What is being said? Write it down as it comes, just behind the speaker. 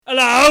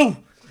Hello!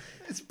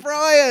 It's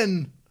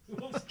Brian!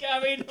 What's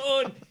going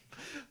on?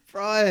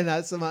 Brian,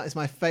 it's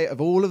my favourite.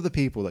 Of all of the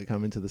people that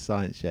come into the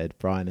Science Shed,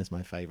 Brian is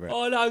my favourite.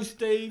 Oh, hello,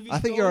 Steve. I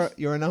think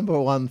you're a number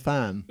one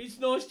fan. It's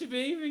nice to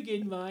be here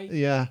again, mate.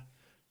 Yeah.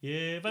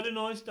 Yeah, I've had a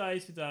nice day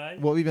today.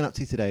 What have you been up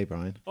to today,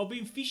 Brian? I've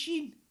been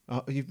fishing.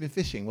 Oh, you've been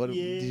fishing. What did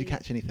you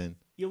catch anything?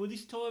 Yeah, well,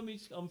 this time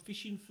I'm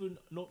fishing for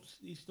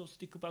it's not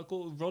stickleback. I got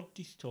a rod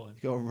this time.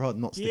 You got a rod,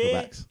 not Yeah,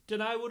 sticklebacks. don't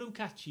know what I'm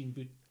catching,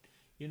 but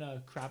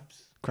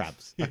crabs.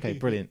 Crabs. Okay,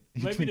 brilliant.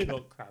 Maybe they're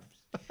not crabs.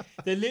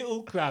 They're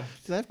little crabs.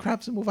 Do they have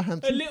crabs in They're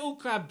Wolverhampton? little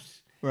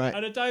crabs. Right.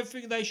 And I don't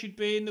think they should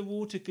be in the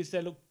water because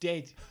they look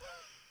dead.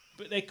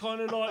 But they're kind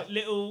of like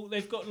little.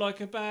 They've got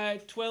like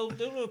about 12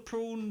 little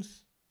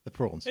prawns. The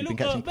prawns. They You've been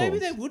look catching like maybe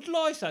prawns. they're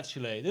woodlice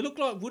actually. They look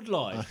like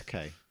woodlice.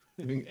 Okay.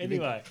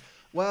 Anyway,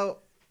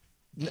 Well,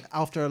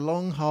 after a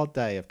long, hard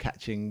day of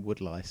catching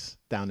woodlice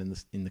down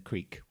in the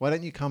creek, why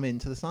don't you come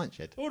into the Science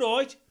Shed? all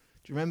right. Do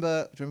you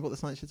remember what the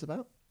Science Shed's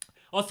about?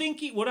 I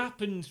think what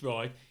happens,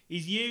 right,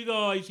 is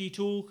you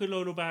talk a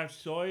lot about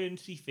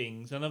sciencey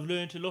things, and I've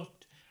learnt a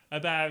lot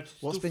about.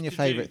 What's stuff been your to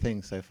favourite do.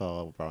 thing so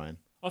far, Brian?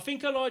 I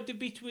think I liked the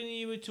bit when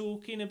you were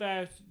talking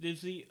about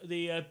there's the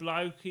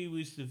bloke who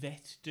was the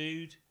vet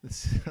dude.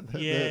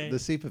 The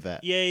super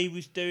vet. Yeah, he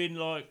was doing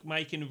like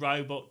making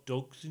robot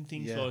dogs and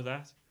things Yeah. like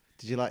that.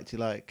 Do you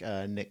like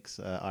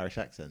Nick's Irish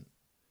accent?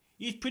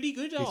 He's pretty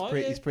good.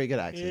 He's pretty good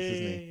at accents,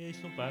 isn't he? Yeah,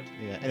 it's not bad.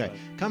 Yeah. Not Anyway,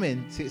 bad. come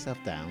in, sit yourself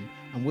down,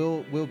 and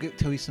we'll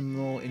tell you some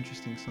more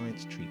interesting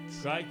science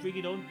treats. Right, bring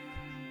it on.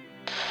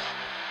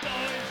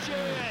 Science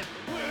Shed!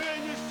 We're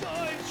in the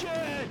Science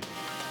Shed!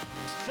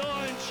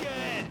 Science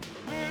Shed!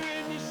 We're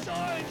in the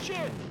Science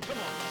Shed! Come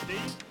on,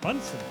 Steve.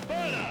 Bunsen,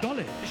 Burner!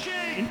 Dolly,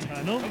 Machine!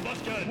 internal.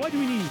 Combustion! Why do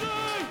we need Steam!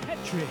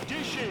 Petri,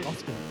 Dishes!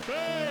 Austin,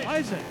 Space!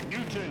 Isaac,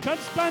 Newton!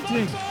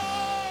 transplanting?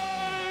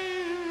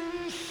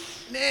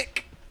 Science!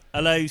 Nick,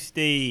 Hello,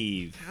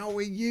 Steve. how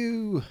are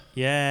you?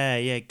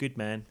 Yeah, good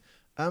man.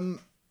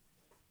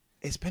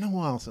 It's been a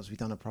while since we've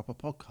done a proper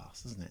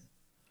podcast, hasn't it?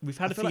 We've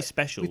had I a feel few like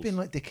specials. We've been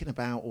like dicking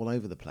about all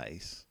over the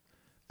place,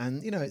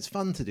 and it's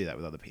fun to do that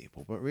with other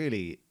people. But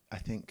really, I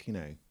think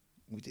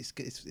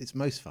it's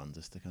most fun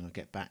just to kind of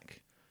get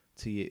back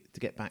to you, to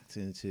get back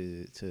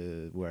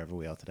to wherever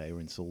we are today. We're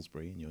in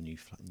Salisbury in your new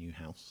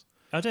house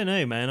I don't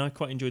know, man. I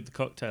quite enjoyed the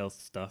cocktail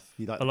stuff.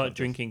 You like I the like cocktails?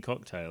 drinking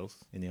cocktails.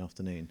 in the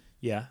afternoon.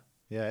 Yeah.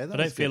 Yeah, I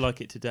don't feel like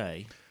it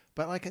today.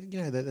 But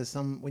there's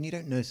some when you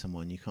don't know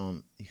someone, you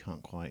can't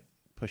quite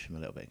push them a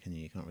little bit, can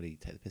you? You can't really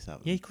take the piss out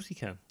of Yeah, them. of course you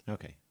can.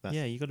 Okay.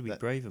 Yeah, you got to be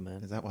braver,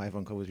 man. Is that why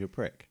everyone calls you a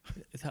prick?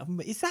 Is that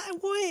what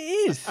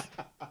it is?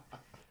 I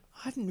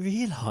hadn't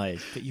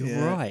realised, but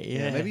you're right.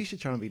 Yeah. Maybe you should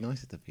try and be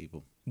nicer to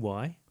people.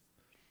 Why?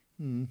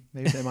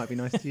 Maybe they might be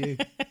nice to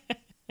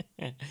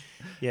you.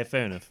 Yeah,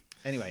 fair enough.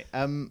 Anyway,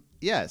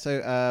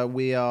 so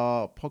we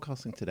are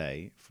podcasting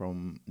today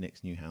from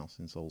Nick's new house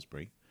in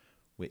Salisbury,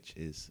 which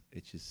is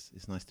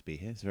it's nice to be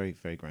here. It's a very,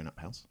 very grown up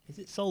house. Is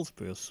it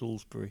Salisbury or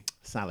Salisbury?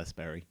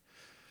 Salisbury.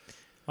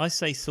 I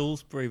say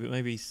Salisbury, but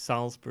maybe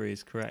Salisbury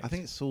is correct. I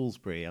think it's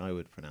Salisbury. I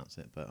would pronounce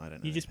it, but I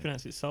don't know. you just anything.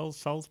 pronounce it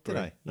Salisbury. Did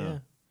I? Yeah. Oh,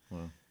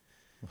 well,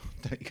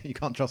 you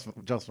can't trust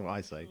what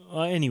I say.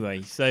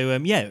 Anyway, so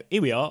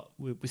here we are.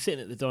 We're sitting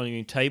at the dining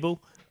room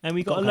table, and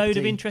we've got a got a cup load of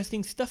of tea.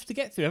 interesting stuff to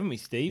get through, haven't we,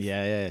 Steve?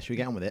 Yeah. Should we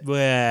get on with it?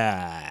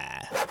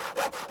 Well,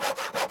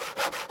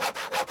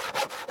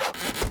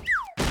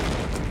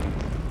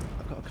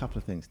 I've got a couple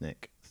of things,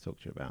 Nick, to talk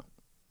to you about.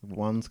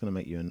 One's going to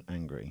make you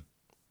angry,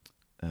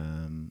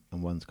 and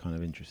one's kind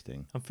of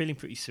interesting. I'm feeling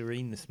pretty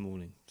serene this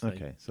morning. So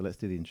Okay, so let's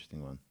do the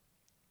interesting one.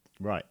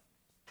 Right,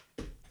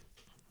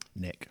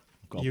 Nick.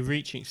 I've got You're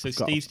reaching. So I've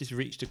got- Steve's just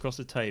reached across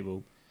the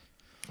table,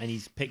 and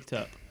he's picked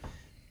up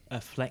a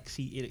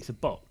Flexi. It's a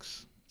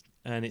box,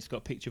 and it's got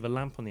a picture of a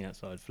lamp on the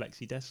outside.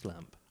 Flexi desk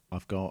lamp.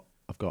 I've got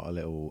a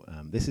little.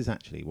 This is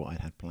actually what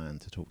I had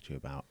planned to talk to you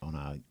about on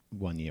our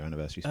 1 year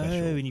anniversary special.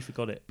 Oh, and you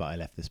forgot it. But I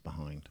left this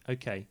behind.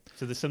 Okay,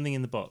 so there's something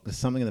in the box. There's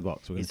something in the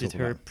box we're going Is to it talk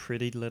her about.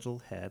 pretty little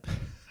head?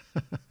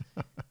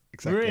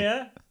 Exactly.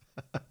 Maria?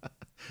 Oh,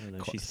 no,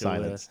 Quite she's still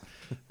silence.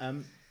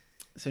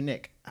 So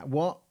Nick,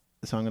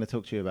 So I'm going to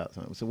talk to you about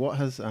something. So what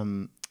has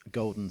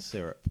golden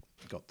syrup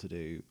got to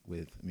do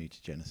with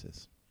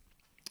mutagenesis?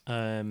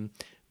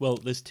 Well,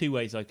 there's two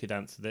ways I could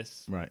answer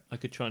this. Right. I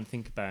could try and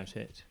think about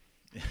it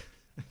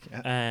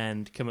Yeah.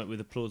 and come up with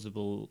a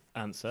plausible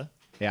answer.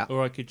 Yeah.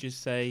 Or I could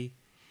just say,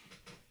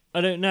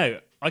 I don't know.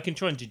 I can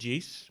try and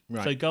deduce.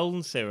 Right. So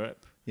golden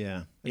syrup.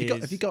 Yeah. Is-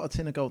 Have you got a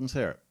tin of golden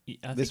syrup?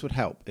 I This think- would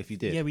help if you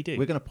did. Yeah, we do.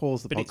 We're going to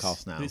pause the but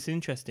podcast now. But it's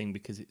interesting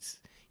because it's,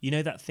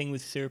 that thing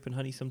with syrup and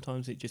honey,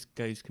 sometimes it just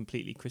goes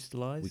completely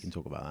crystallized. We can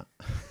talk about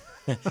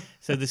that.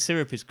 So the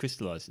syrup is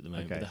crystallized at the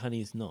moment, Okay. but the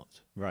honey is not.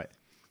 Right.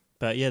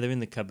 But yeah, they're in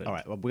the cupboard. All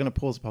right. Well, we're going to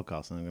pause the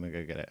podcast and I'm going to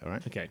go get it. All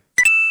right. Okay.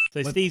 So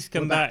We're- Steve's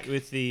come we're back back.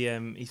 with the,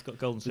 he's got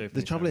golden syrup. in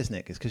The his trouble hand. is,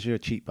 Nick, is because you're a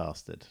cheap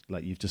bastard.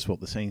 Like, you've just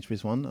swapped the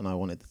Sainsbury's one, and I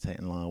wanted to take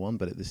an Lyle one,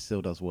 but this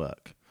still does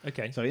work.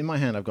 Okay. So in my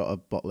hand, I've got a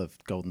bottle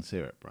of golden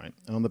syrup, right?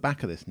 And on the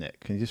back of this, Nick,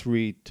 can you just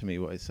read to me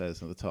what it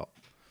says at the top?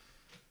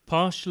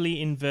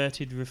 Partially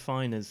inverted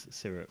refiner's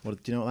syrup.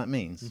 What do you know what that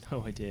means?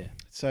 No idea.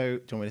 So,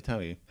 do you want me to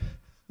tell you?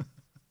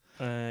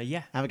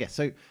 Yeah. Have a guess.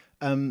 So,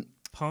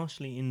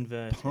 Partially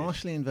inverted.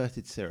 partially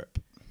inverted syrup.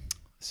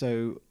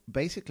 So,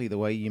 basically, the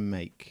way you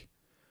make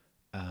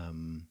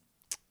golden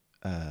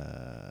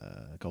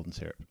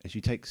syrup is you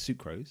take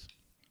sucrose,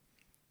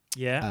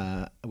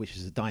 Yeah. which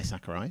is a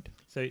disaccharide.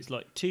 So it's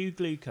like two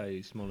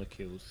glucose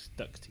molecules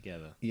stuck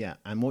together. Yeah,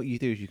 and what you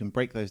do is you can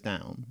break those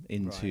down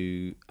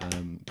into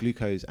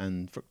glucose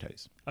and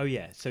fructose. Oh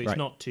yeah. So it's Right.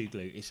 not two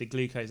it's a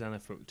glucose and a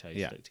fructose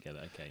Yeah. stuck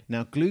together. Okay.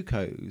 Now,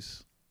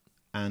 glucose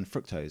and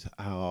fructose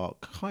are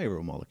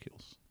chiral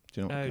molecules.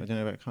 Do you know, Oh. do you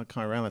know about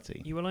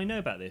chirality? Well, I know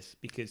about this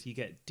because you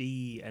get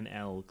D and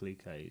L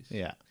glucose.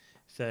 Yeah.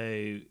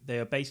 So they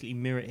are basically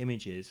mirror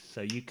images.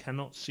 So you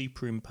cannot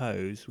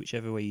superimpose,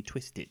 whichever way you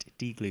twist it,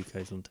 D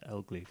glucose onto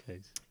L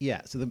glucose.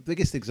 Yeah, so the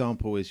biggest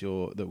example is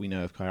that we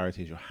know of chirality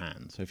is your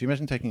hand. So if you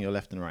imagine taking your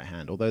left and right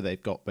hand, although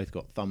they've both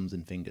got thumbs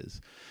and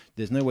fingers,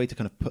 there's no way to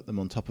kind of put them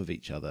on top of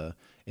each other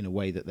in a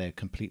way that they're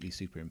completely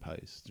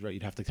superimposed. Right?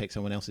 You'd have to take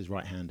someone else's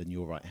right hand and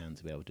your right hand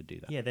to be able to do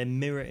that. Yeah, they're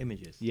mirror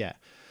images. Yeah.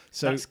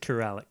 So that's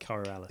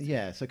chirality.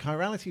 yeah, so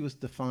chirality was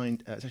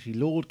defined. It's actually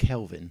Lord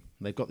Kelvin.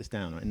 They've got this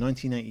down right in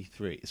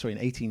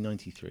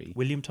 1893.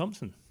 William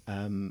Thompson.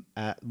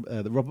 At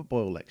the Robert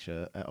Boyle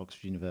lecture at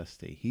Oxford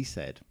University, he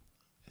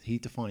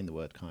defined the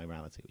word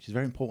chirality, which is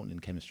very important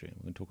in chemistry, and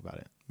we're going to talk about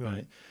it.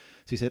 Right.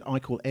 So he said, I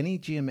call any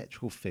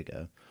geometrical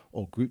figure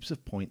or groups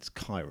of points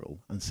chiral,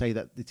 and say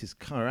that it is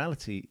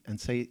chirality, and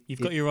say You've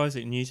got your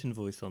Isaac Newton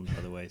voice on,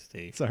 by the way,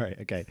 Steve. Sorry,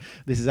 okay.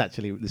 This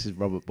is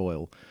Robert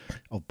Boyle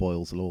of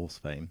Boyle's Laws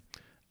fame.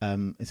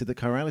 It said that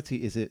chirality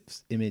is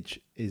its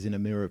image is in a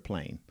mirror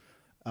plane.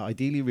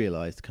 Ideally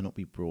realized, cannot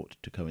be brought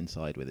to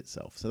coincide with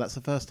itself. So that's the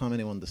first time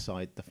anyone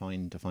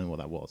defined what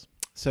that was.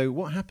 So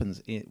what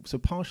happens?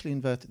 Partially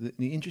inverted.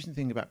 The interesting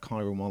thing about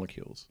chiral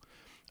molecules,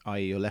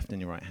 i.e., your left and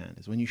your right hand,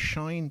 is when you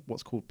shine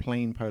what's called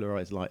plane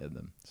polarized light at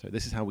them. So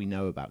this is how we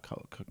know about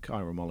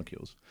chiral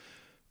molecules.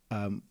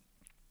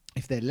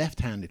 If they're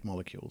left-handed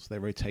molecules, they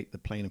rotate the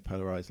plane of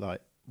polarized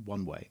light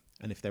one way,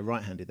 and if they're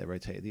right-handed, they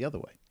rotate it the other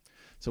way.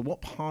 So what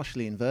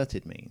partially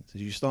inverted means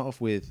is you start off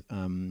with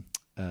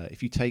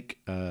if you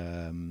take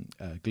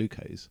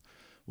glucose,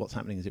 what's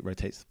happening is it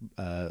rotates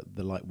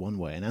the light one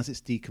way, and as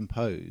it's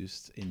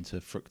decomposed into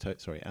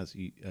fructose, as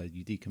you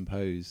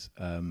decompose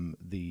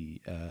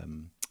the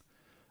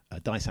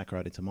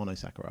disaccharide into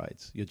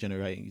monosaccharides, you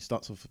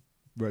start off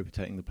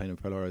rotating the plane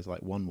of polarized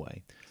light one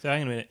way. So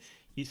hang on a minute.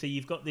 So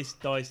you've got this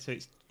dice, so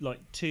it's like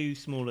two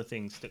smaller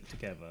things stuck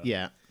together.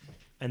 Yeah.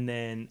 And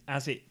then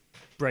as it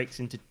breaks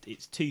into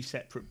its two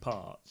separate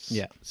parts,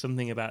 Yeah.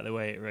 something about the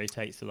way it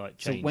rotates the light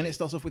changes. So when it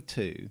starts off with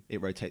two,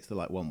 it rotates the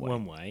light one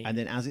way. And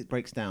then as it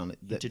breaks down,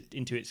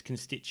 into its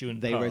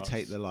constituent they parts.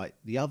 rotate the light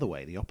the other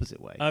way, the opposite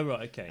way. Oh,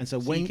 right, okay. And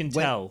so you can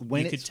tell.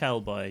 when you could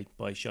tell by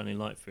shining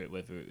light through it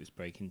whether it was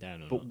breaking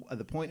down or But not. at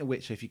the point at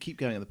which, if you keep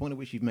going, at the point at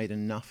which you've made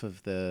enough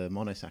of the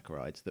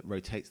monosaccharides that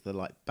rotates the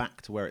light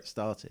back to where it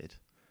started,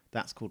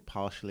 that's called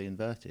partially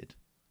inverted.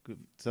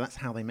 So that's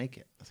how they make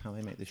it. That's how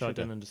they make the So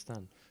sugar. I don't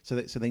understand. So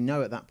they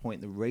know at that point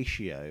the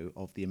ratio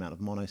of the amount of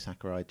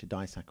monosaccharide to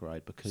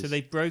disaccharide because. So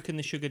they've broken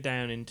the sugar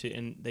down and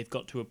they've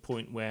got to a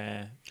point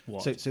where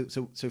what? So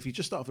if you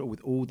just start off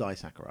with all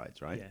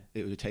disaccharides, right?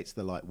 Yeah. It rotates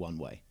the light one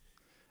way,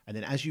 and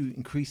then as you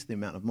increase the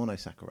amount of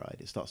monosaccharide,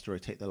 it starts to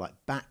rotate the light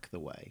back the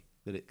way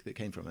that it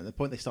came from. And at the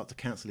point they start to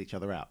cancel each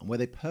other out, and where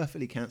they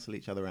perfectly cancel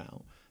each other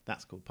out,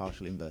 that's called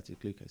partially inverted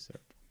glucose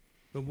syrup.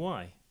 But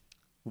why?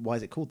 Why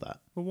is it called that?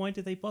 Well, why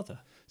do they bother?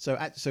 So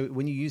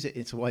when you use it,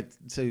 it's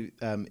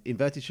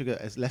inverted sugar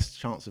has less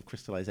chance of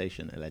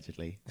crystallization,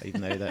 allegedly,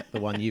 even though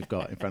the one you've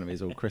got in front of me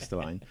is all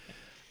crystalline.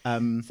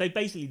 So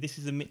basically, this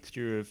is a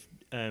mixture of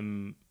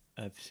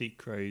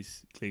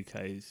sucrose,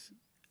 glucose,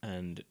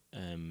 and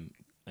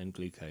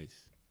glucose.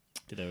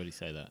 Did I already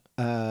say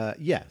that?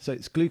 Yeah. So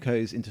it's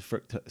glucose into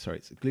fructose. Sorry,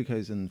 it's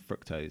glucose and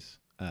fructose.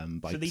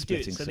 By so they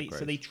splitting do it.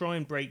 So they try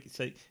and break.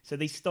 So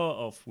they start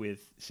off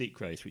with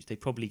sucrose, which they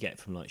probably get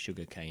from like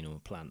sugar cane or a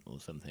plant or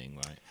something,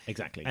 right?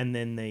 Exactly. And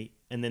then they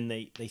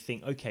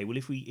think, okay, well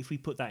if we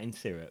put that in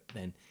syrup,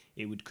 then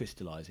it would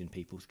crystallize in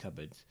people's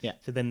cupboards. Yeah.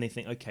 So then they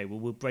think, okay, well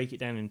we'll break it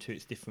down into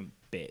its different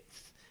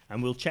bits,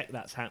 and we'll check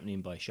that's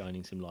happening by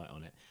shining some light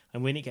on it.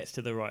 And when it gets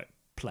to the right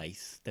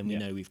place, then we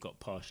know we've got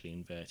partially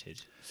inverted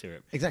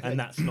syrup. Exactly. And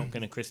that's not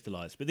going to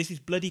crystallize. But this is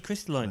bloody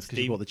crystalline, That's because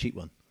Steve. you bought the cheap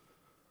one.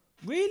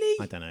 Really?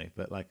 I don't know,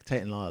 but like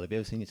Tate and Lyle. Have you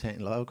ever seen your Tate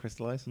and Lyle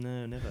crystallize?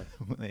 No, never.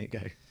 There you go.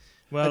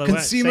 Well,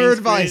 Consumer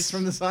advice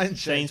from the Science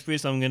Show.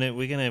 Sainsbury's,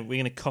 we're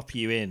gonna copy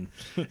you in.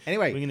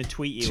 Anyway, we're gonna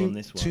tweet you on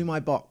this one. To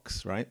my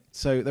box, right?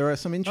 So there are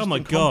some Oh interesting my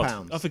god!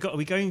 compounds. I forgot. Are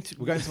we going to?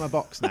 We're going to my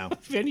box now.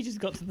 We only just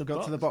got to the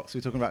box. To the box.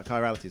 We're talking about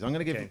chiralities. I'm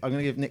going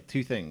to give Nick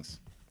two things.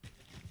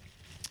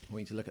 I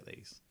want you to look at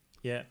these.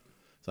 Yeah.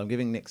 So I'm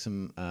giving Nick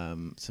some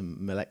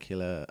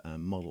molecular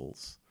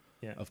models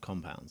of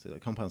compounds. The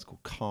compound's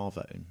called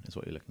carvone, is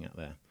what you're looking at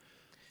there.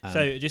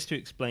 So just to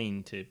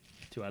explain to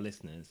our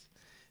listeners,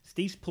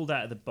 Steve's pulled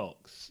out of the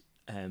box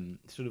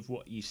sort of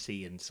what you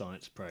see in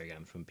science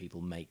programs when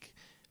people make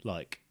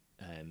like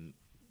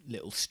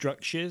little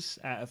structures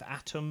out of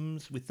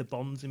atoms with the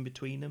bonds in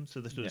between them, so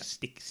the sort of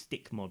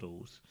stick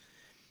models.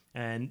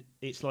 And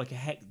it's like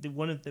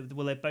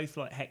they're both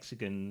like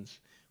hexagons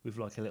with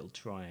like a little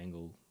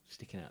triangle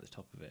sticking out the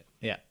top of it.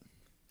 Yeah.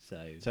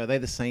 So So are they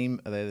the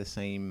same? Are they the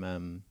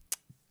same?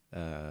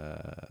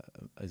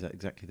 Is that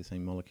exactly the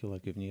same molecule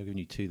I've given you? I've given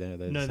you two there.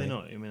 no, they're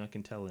not. I mean, I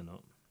can tell they're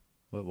not.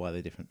 Well, why are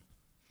they different?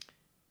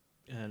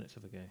 Let's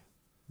have a go.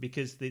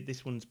 Because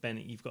this one's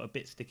bent. You've got a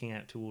bit sticking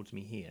out towards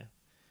me here,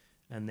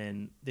 and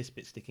then this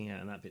bit sticking out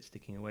and that bit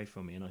sticking away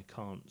from me, and I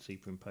can't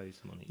superimpose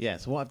them on each Yeah.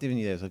 other. So what I've given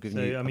you there is I've given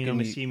you. So I I've mean, given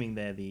I'm you- assuming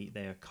they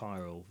are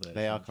chiral versions.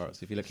 They are chiral.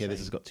 So if you look here, this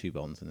has Same. got 2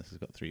 bonds and this has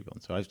got 3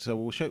 bonds. So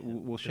we'll show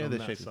we'll But share on the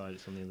that shape. side,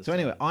 it's on the other So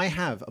anyway, side. I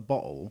have a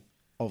bottle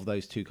of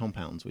those 2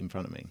 compounds in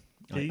front of me.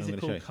 These I'm are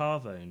gonna called show you.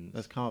 carvones.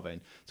 That's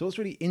carvone. So what's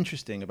really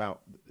interesting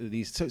about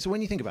these? So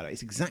when you think about it,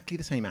 it's exactly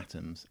the same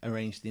atoms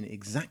arranged in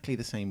exactly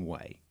the same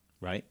way,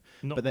 right?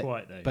 Not but they're-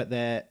 quite though. But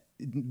they're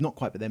not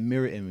quite, but they're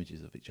mirror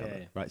images of each Yeah, other,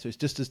 yeah. right? So it's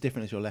just as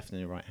different as your left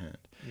and your right hand.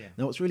 Yeah.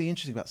 Now, what's really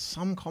interesting about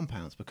some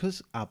compounds,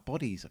 because our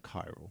bodies are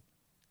chiral,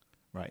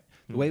 right?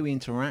 The Hmm. way we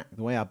interact,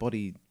 the way our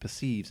body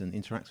perceives and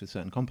interacts with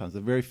certain compounds. The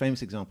very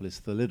famous example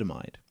is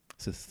thalidomide.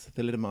 So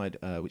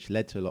thalidomide, which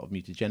led to a lot of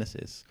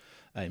mutagenesis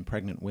in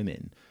pregnant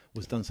women,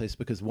 was done so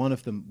because one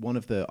of the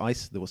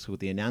what's called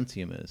the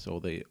enantiomers or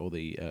the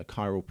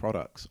chiral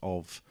products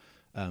of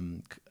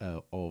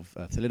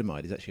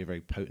thalidomide is actually a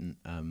very potent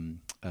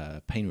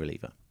pain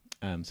reliever.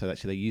 So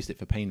actually, they used it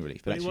for pain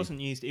relief, But it actually,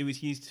 wasn't used. It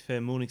was used for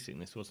morning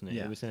sickness, wasn't it?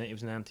 Yeah. It was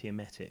an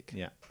antiemetic.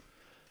 Yeah.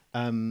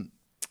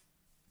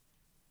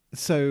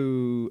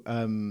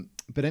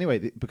 But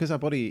anyway, because our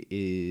body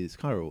is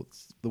chiral,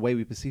 the way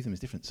we perceive them is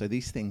different. So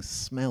these things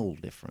smell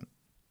different.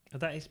 Oh,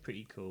 that is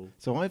pretty cool.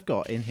 So I've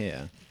got in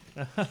here,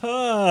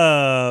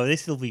 Oh,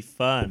 this will be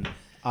fun.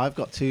 I've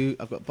got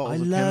bottles I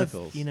of love,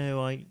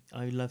 chemicals.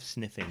 I love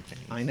sniffing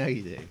things. I know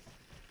you do.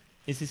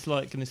 Is this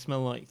like going to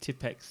smell like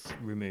Tipex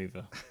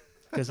remover?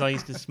 Because I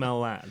used to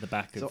smell that at the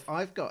back of So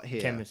I've got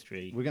here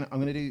chemistry. I'm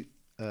gonna do.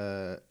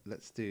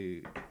 Let's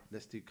do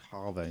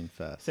carvone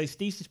first. So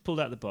Steve's just pulled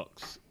out the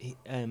box.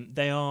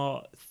 They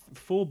are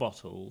 4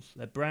 bottles.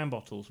 They're brown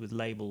bottles with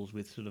labels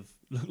with sort of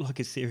look like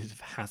a series of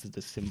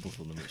hazardous symbols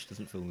on them, which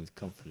doesn't fill me with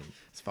confidence.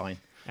 It's fine.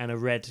 And a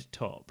red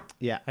top.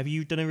 Yeah. Have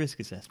you done a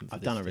risk assessment? For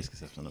I've this, done a Steve? risk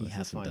assessment on He this.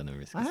 It's hasn't fine. done a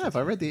risk I have.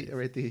 I assessment.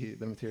 read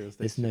the materials.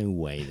 There's no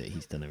way that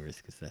he's done a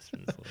risk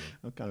assessment for you.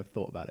 I've kind of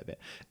thought about it a bit.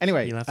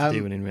 Anyway, You'll have to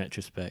do one in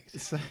retrospect.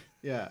 So,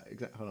 yeah,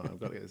 exactly. Hold on, I've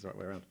got to get this the right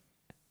way around.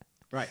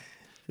 Right.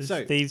 So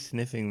So, Steve's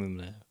sniffing them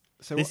now.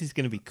 so This what- is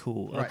going to be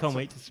cool. I Right, can't so-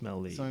 wait to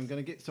smell these. So I'm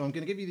going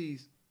to give you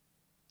these.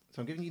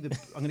 So I'm giving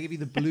you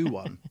the blue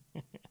one.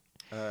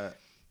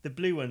 The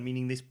blue one,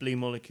 meaning this blue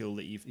molecule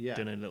that you've Yeah.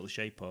 done a little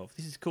shape of.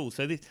 This is cool.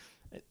 So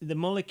the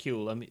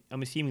molecule,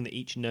 I'm assuming that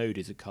each node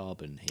is a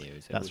carbon here.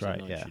 Is there? That's Or is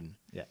it right. Yeah. nitrogen?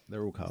 Yeah.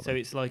 They're all carbon. So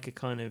it's like a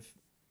kind of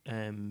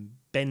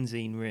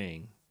benzene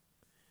ring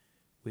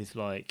with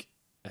like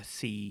a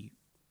C.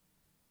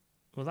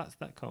 Well,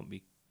 that can't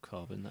be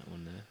carbon. That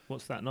one there.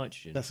 What's that?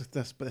 Nitrogen. but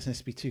that's supposed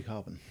to be 2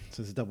 carbon.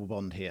 So there's a double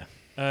bond here.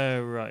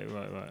 Oh, right.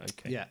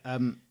 Okay. Yeah.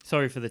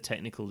 Sorry for the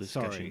technical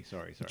discussion.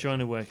 Sorry. I'm trying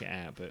to work it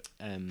out, but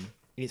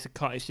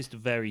it's just a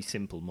very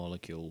simple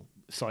molecule,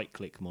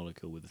 cyclic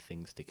molecule with a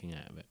thing sticking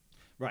out of it.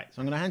 Right.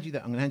 So I'm going to hand you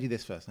that. I'm going to hand you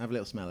this first. Have a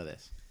little smell of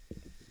this.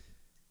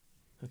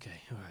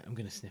 Okay, all right, I'm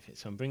going to sniff it.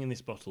 So I'm bringing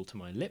this bottle to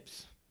my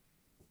lips.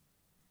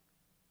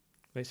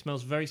 It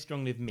smells very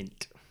strongly of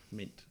mint.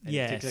 Mint. Any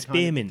Yeah, particular kind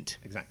of- spearmint.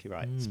 Exactly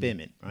right.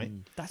 Spearmint. Right.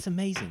 That's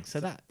amazing. So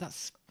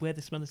that's where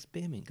the smell of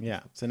spearmint comes Yeah.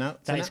 from. So now.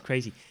 That is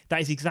crazy.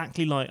 That is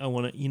exactly like I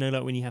want to,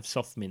 like when you have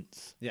soft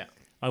mints. Yeah.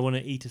 I want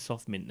to eat a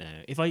soft mint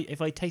now. If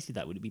I tasted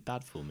that, would it be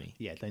bad for me?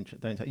 Yeah.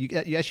 Don't.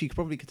 You actually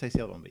probably could taste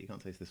the other one, but you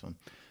can't taste this one.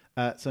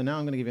 So now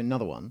I'm going to give you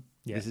another one.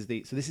 Yeah. This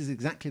is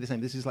exactly the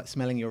same. This is like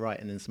smelling your right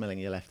and then smelling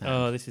your left hand.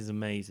 Oh, this is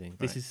amazing.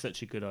 This Right. is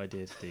such a good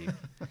idea, Steve.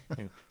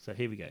 Hang on. So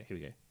here we go.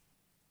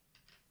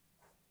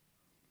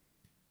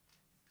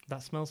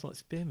 That smells like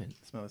spearmint.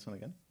 Smell this one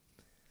again.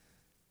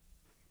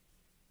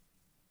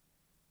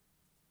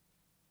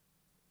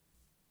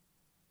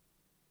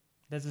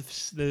 There's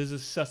a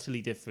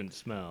subtly different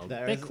smell.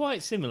 There They're is-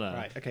 quite similar,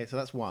 Right. Okay. So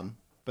that's one.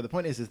 But the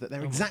point is that they're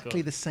Oh my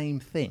exactly God. the same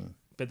thing.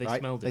 but they right?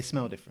 smell They different.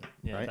 smell different.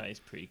 Yeah, right? that is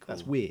pretty cool.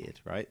 That's weird,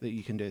 right? That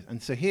you can do.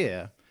 And so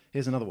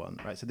here's another one,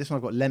 right? So this one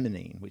I've got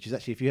limonene, which is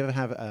actually if you ever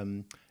have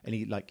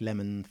any like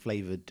lemon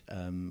flavored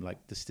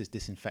like this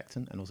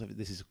disinfectant, and also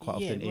this is quite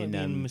often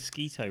in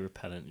mosquito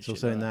repellent. and it's shit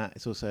also like in that. that.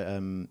 It's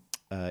also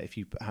if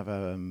you have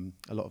a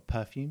lot of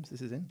perfumes,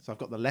 this is in. So I've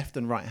got the left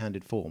and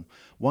right-handed form.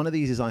 One of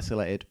these is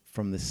isolated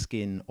from the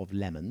skin of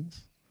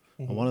lemons,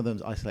 and one of them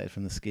is isolated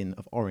from the skin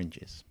of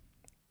oranges,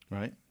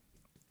 right?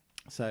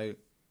 So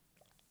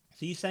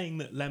So you're saying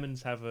that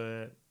lemons have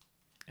an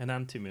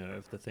enantiomer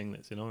of the thing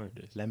that's in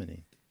oranges?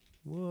 limonene.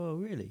 Whoa,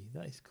 really?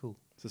 That is cool.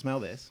 So smell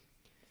this.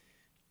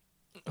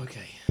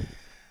 Okay.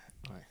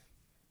 All right.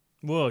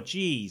 Whoa,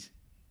 jeez.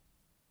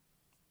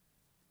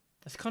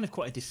 That's kind of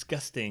quite a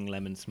disgusting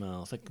lemon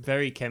smell. It's like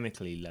very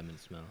chemically lemon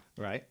smell.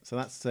 Right. So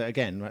that's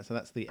again, right. So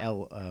that's the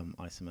L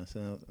isomer.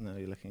 So now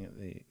you're looking at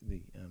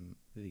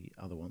the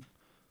other one.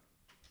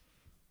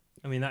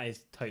 I mean, that is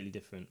totally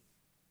different.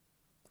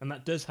 And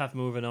that does have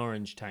more of an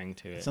orange tang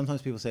to it.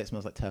 Sometimes people say it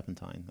smells like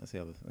turpentine. That's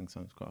the other thing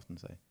some quite often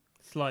say.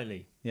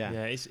 Slightly. Yeah.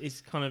 Yeah,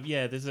 it's kind of,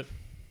 there's a...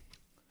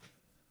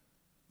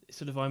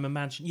 Sort of, I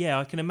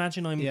can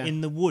imagine I'm in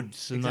the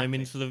woods and I'm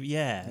in sort of,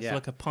 it's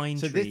like a pine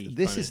tree.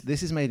 So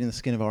this is made in the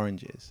skin of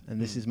oranges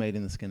and this is made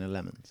in the skin of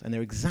lemons. And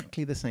they're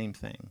exactly the same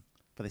thing,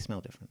 but they smell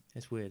different.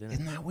 It's weird,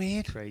 Isn't that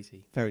weird?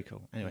 Crazy. Very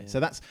cool. Anyway, so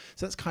that's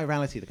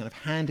chirality, the kind of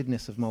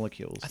handedness of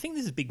molecules. I think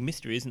there's a big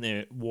mystery, isn't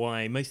there,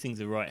 why most things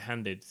are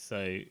right-handed.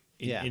 So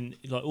in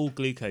like all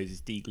glucose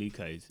is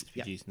D-glucose. It's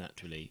produced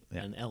naturally.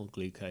 Yeah. And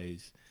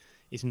L-glucose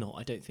is not,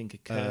 I don't think,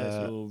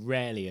 occurs or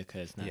rarely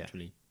occurs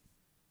naturally.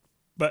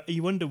 But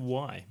you wonder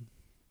why.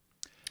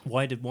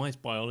 Why has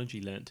biology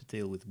learnt to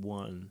deal with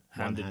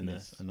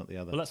one-handedness and not the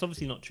other? Well, that's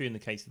obviously not true in the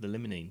case of the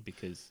limonene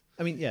because...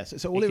 I mean, yes.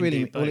 So all it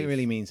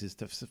really means is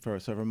for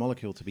a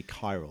molecule to be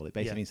chiral. It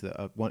basically means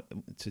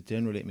that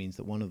generally it means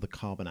that one of the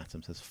carbon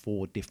atoms has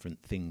 4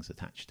 different things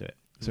attached to it.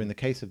 So in the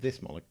case of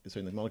this molecule, so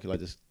in the molecule I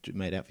just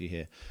made out for you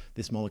here,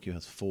 this molecule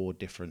has 4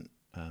 different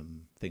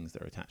things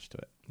that are attached to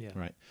it. Yeah.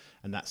 Right.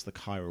 And that's the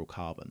chiral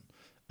carbon,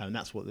 and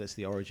that's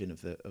the origin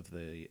of the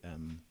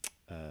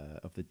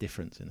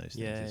difference in those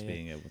things is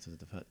being able to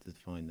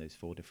define those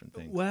 4 different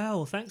things.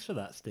 Well, thanks for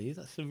that, Steve.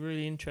 That's a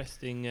really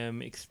interesting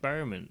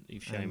experiment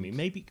you've shown me.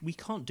 Maybe we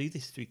can't do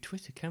this through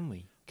Twitter, can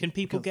we? Can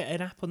people get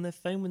an app on their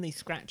phone when they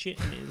scratch it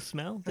and it'll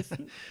smell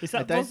different? Is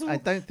that possible? I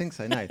don't think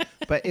so, no.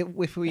 But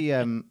if we...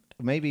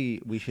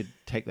 maybe we should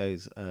take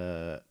those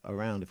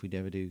around if we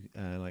ever do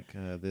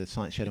the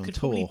Science Shed on tour. You could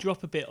probably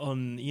drop a bit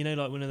on,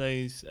 like one of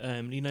those,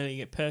 you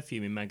get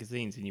perfume in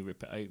magazines and you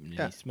rip it open and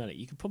you smell it.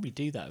 You could probably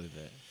do that with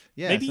it.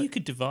 Yeah, maybe you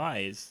could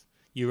devise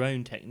your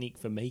own technique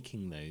for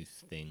making those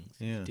things.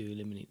 Yeah. Do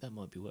eliminate. That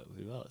might be work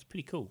really well. It's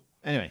pretty cool.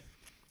 Anyway.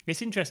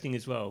 It's interesting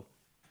as well.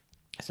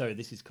 So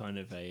this is kind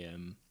of a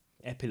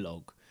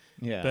epilogue.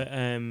 Yeah. But,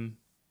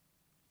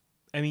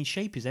 I mean,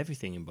 shape is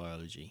everything in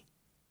biology.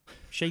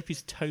 Shape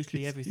is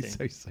totally everything.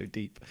 It's so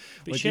deep.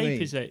 But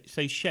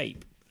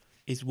shape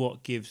is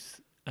what gives.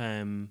 So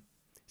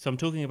I'm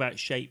talking about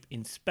shape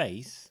in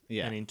space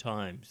and in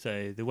time.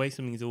 So the way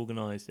something is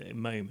organised at a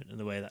moment and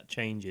the way that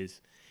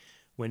changes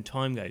when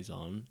time goes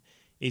on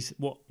is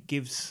what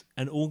gives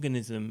an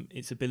organism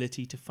its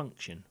ability to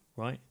function,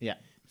 right? Yeah.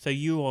 So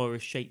you are a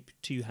shape: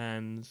 2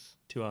 hands,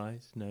 2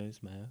 eyes, nose,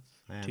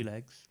 mouth, 2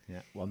 legs.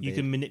 Yeah. You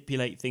can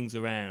manipulate things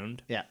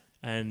around. Yeah.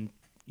 And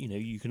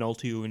you can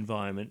alter your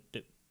environment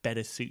that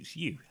better suits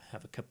you.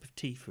 Have a cup of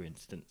tea, for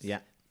instance. Yeah.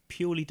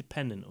 Purely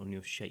dependent on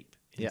your shape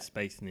in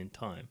space and in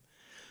time.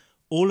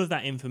 All of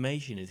that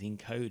information is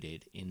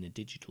encoded in the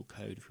digital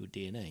code of your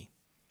DNA.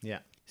 Yeah.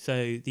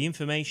 So the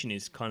information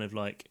is kind of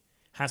like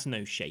has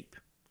no shape,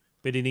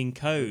 but it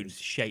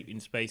encodes shape in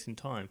space and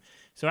time.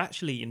 So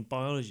actually in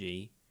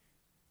biology,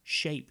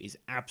 shape is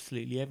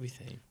absolutely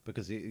everything.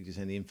 Because you're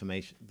saying the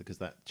information, because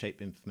that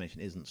shape information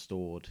isn't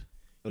stored.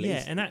 Well,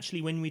 and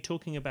actually when we're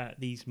talking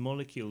about these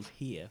molecules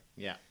here,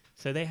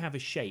 so they have a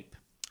shape.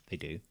 They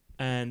do.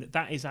 And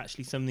that is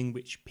actually something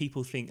which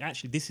people think,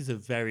 actually, this is a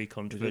very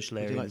controversial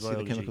area in biology. Would you like to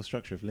see the chemical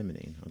structure of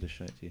limonene? I'll just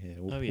show it to you here.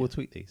 We'll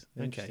tweet these.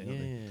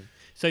 Okay,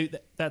 So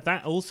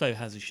that also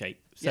has a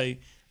shape. So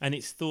and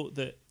it's thought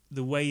that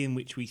the way in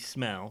which we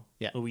smell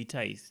or we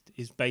taste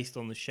is based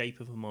on the shape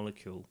of a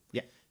molecule.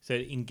 Yeah. So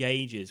it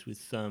engages with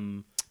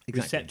some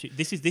receptor.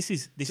 This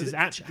is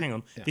actually hang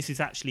on. Yeah. This is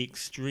actually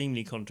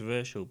extremely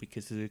controversial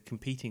because there are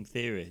competing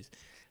theories.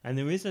 And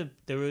there is a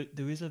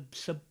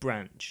sub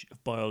branch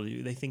of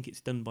biology. They think it's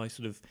done by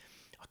sort of,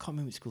 I can't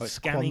remember what it's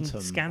called,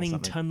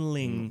 scanning,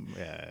 tunneling,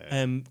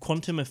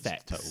 quantum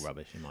effects. It's total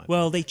rubbish in my opinion.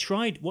 Well,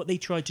 what they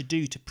tried to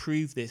do to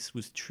prove this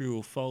was true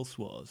or false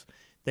was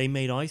they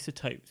made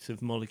isotopes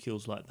of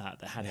molecules like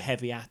that had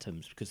heavy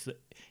atoms, because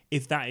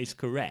if that is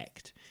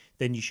correct,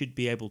 then you should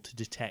be able to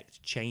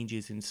detect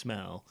changes in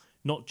smell,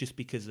 not just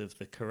because of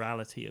the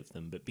chirality of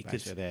them, but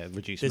because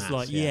there's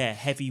mass,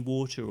 heavy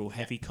water or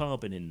heavy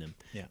carbon in them.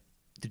 Yeah.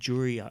 The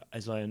jury,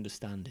 as I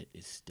understand it,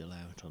 is still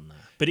out on that.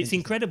 But it's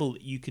incredible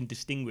that you can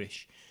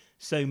distinguish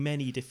so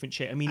many different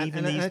shapes. I mean,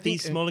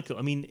 these molecules.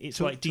 I mean,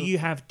 it's like, do you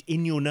have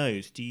in your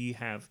nose? Do you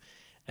have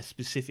a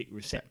specific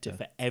receptor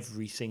for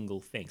every single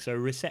thing? So a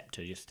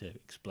receptor, just to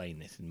explain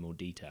this in more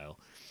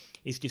detail,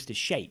 is just a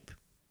shape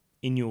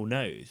in your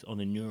nose on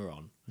a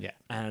neuron. Yeah.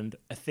 And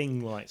a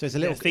thing like... So it's a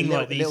little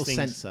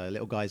sensor, a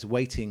little guy's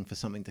waiting for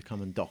something to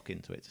come and dock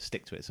into it, to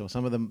stick to it. So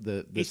some of them,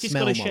 it's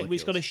smell just got a shape.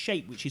 It's got a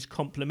shape which is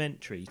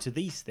complementary to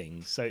these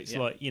things. So it's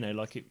like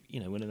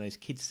one of those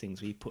kids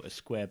things where you put a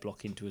square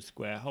block into a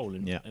square hole,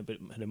 and but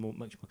much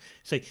more.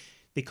 So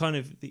they kind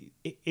of,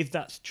 if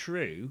that's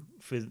true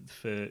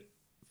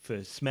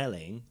for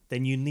smelling,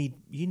 then you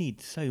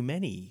need so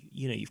many.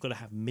 You've got to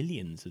have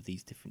millions of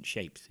these different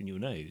shapes in your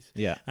nose.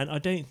 Yeah. And I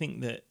don't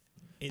think that.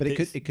 But it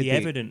could the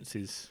evidence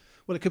is...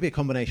 Well, it could be a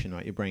combination,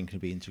 right? Your brain could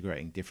be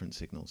integrating different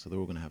signals, so they're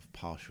all going to have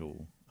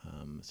partial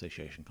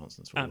association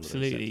constants for all of those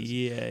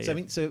Absolutely,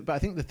 receptors. yeah. But I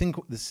think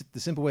the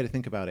simple way to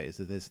think about it is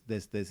that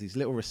there's these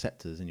little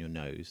receptors in your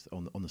nose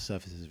on the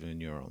surfaces of your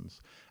neurons,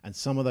 and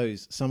some of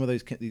those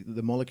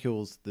the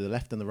molecules, the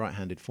left and the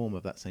right-handed form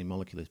of that same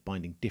molecule is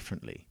binding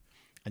differently,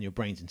 and your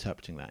brain's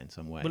interpreting that in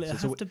some way. Well, it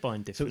has to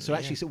bind differently. So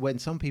actually, so when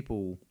some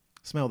people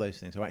smell those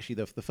things, or actually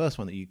the first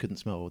one that you couldn't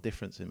smell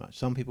difference in much.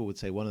 Some people would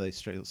say one of those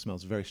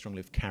smells very strongly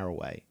of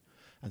caraway,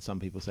 and some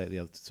people say the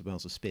other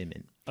smells of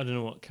spearmint. I don't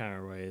know what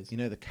caraway is. You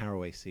know the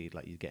caraway seed,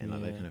 like you get in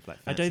like those kind of like.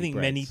 I don't think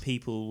many breads.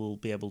 people will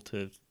be able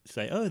to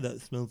say, "Oh, that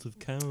smells of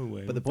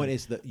caraway." But the point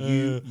is that but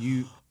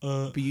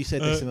you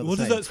said they smell the what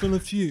same. does that smell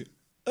of to you?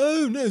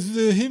 Oh no, there's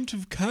a hint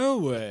of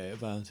caraway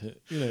about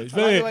it. You know, it's I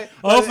like very the way-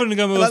 often I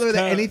comes like the way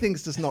that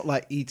anything's just not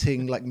like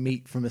eating like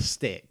meat from a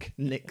stick.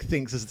 Nick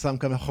thinks it's some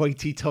kind of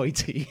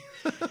hoity-toity.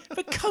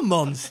 But come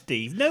on,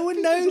 Steve. No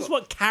one knows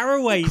what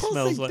caraway Of course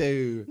smells they like.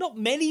 do. Not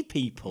many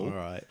people. All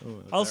right.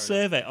 I'll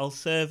survey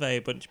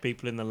a bunch of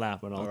people in the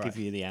lab and I'll All give right.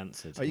 you the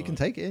answers. Oh, you can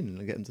take it in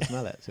and get them to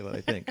smell it, see what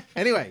they think.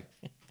 Anyway,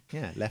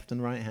 yeah, left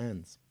and right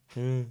hands.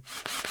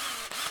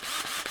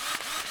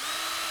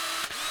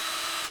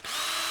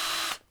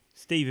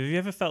 Steve, have you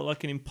ever felt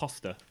like an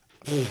imposter?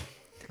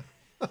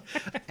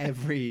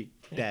 Every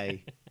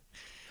day.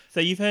 So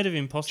you've heard of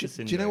imposter Do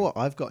syndrome? you know what?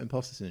 I've got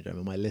imposter syndrome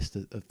on my list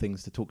of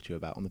things to talk to you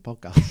about on the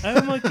podcast.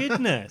 Oh my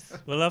goodness.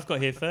 Well, I've got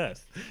here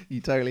first.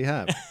 You totally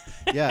have.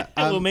 Yeah.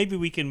 Well, maybe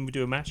we can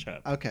do a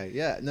mashup. Okay.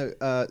 Yeah.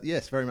 No.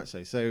 Yes. Very much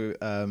so. So,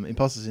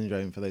 imposter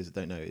syndrome, for those that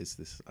don't know, is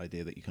this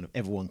idea that you kind of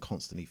everyone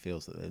constantly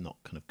feels that they're not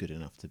kind of good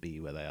enough to be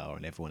where they are,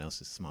 and everyone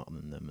else is smarter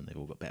than them, and they've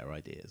all got better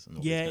ideas. And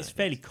all Yeah, these it's kind of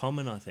fairly things.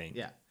 common, I think.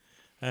 Yeah.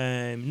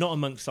 Not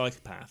amongst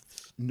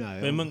psychopaths, No.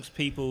 but amongst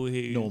people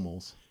who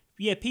normals.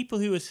 Yeah, people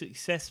who are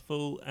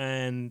successful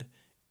and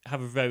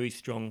have a very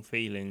strong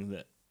feeling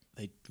that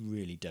they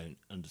really don't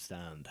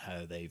understand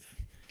how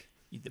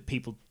that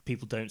people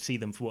don't see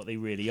them for what they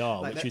really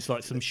are, Like which that- is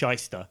like some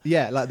shyster.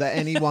 Yeah, like at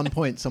any one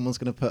point, someone's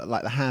going to put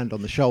like the hand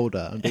on the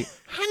shoulder and be,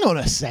 "Hang on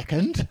a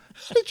second,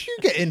 how did you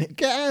get in?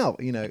 Get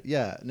out!" You know?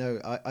 Yeah.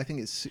 No, I think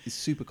it's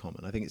super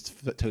common. I think it's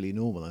totally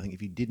normal. I think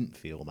if you didn't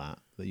feel that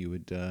you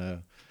would,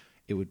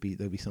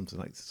 there'd be something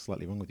like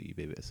slightly wrong with you. You'd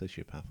be a bit of a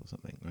sociopath or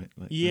something, right?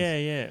 Like,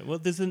 Yeah.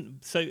 Well,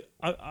 so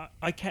I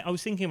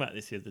was thinking about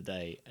this the other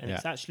day, and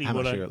it's actually how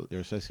what much I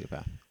you're a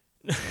sociopath.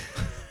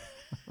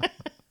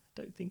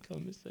 don't think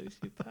I'm a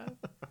sociopath.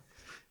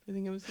 I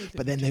think I'm a sociopath.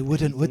 But then they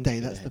wouldn't, would they?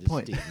 That's the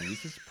point. Stephen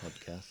uses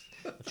podcast,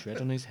 I'll tread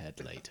on his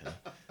head later,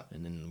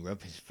 and then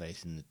rub his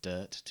face in the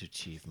dirt to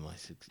achieve my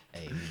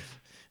aims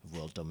of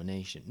world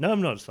domination. No,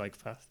 I'm not a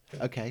psychopath.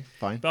 Okay,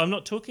 fine. But I'm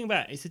not talking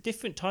about. It's a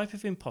different type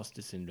of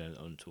imposter syndrome that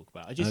I want to talk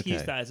about. I just use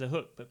Okay. that as a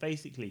hook. But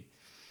basically,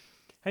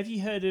 have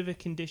you heard of a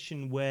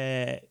condition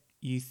where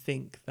you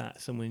think that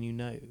someone you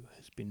know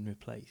has been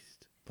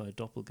replaced by a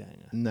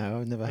doppelganger? No,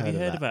 I've never heard Have of you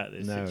heard that. about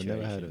this No, I've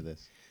never heard situation? of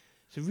this.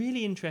 It's a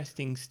really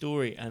interesting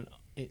story, and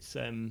it's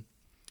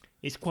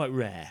quite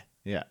rare,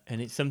 Yeah.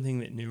 and it's something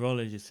that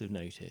neurologists have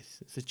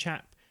noticed. It's a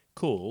chap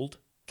called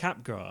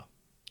Capgras,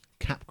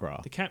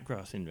 Capgras. the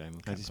Capgras syndrome.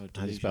 Or How do you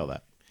Capgras spell delusion.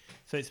 that?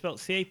 So it's spelled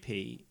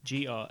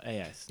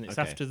Capgras, and it's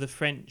Okay. after the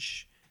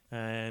French.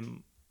 I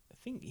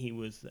think he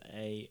was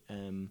a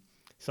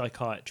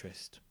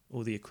psychiatrist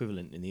or the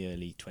equivalent in the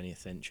early 20th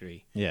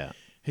century, Yeah.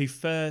 who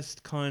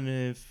first kind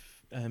of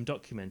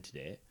documented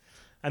it.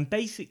 And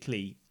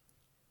basically,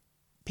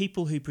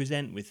 people who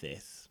present with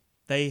this,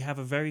 they have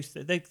a very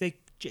they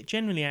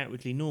generally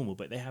outwardly normal,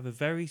 but they have a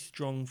very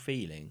strong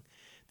feeling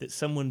that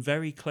someone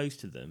very close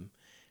to them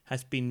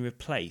has been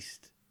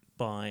replaced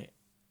by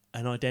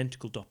an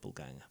identical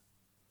doppelganger.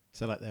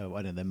 So like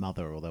their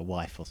mother or their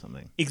wife or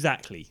something.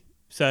 Exactly.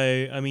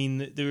 So I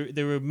mean,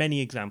 there are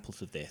many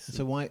examples of this.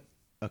 So why?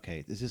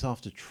 Okay, is this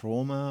after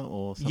trauma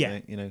or something? Yeah.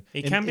 You know,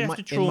 It can be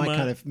after In my trauma.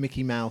 kind of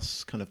Mickey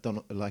Mouse kind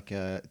of like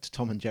a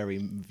Tom and Jerry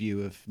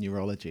view of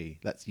neurology,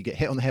 you get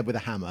hit on the head with a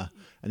hammer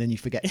and then you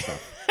forget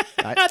stuff.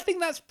 Right? I think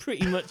that's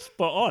pretty much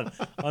spot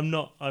on. I'm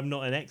not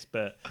an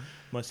expert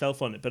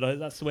myself on it, but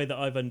that's the way that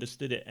I've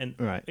understood it. And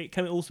Right. it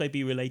can also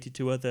be related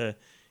to other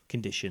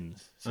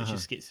conditions such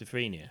as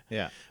schizophrenia.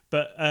 Yeah.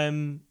 But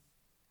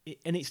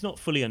and it's not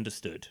fully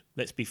understood.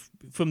 Let's be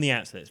from the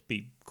outset. Let's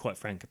be quite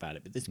frank about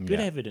it. But there's good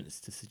Yeah. evidence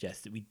to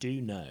suggest that we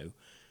do know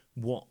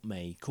what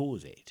may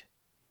cause it.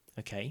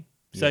 Okay,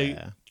 so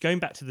Yeah. going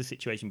back to the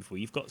situation before,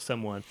 you've got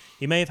someone.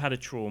 He may have had a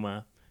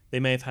trauma. They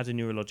may have had a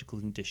neurological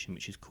condition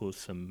which has caused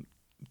some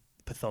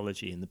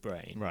pathology in the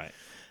brain. Right.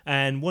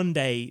 And one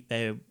day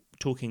they're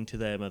talking to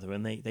their mother,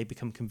 and they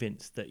become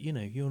convinced that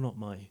you're not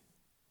my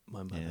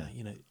mother.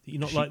 Yeah. You're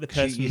not She- like the she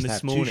person used to this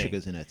have morning. 2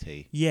 sugars in her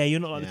tea. Yeah, you're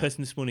not like the Yeah.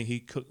 person this morning who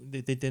cooked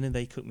the dinner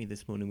they cooked me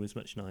this morning was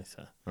much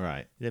nicer.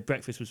 Right. Their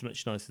breakfast was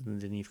much nicer than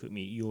the dinner you've cooked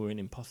me. You're an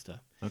imposter.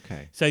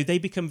 Okay. So they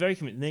become very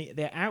convinced.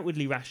 They're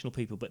outwardly rational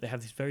people, but they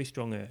have this very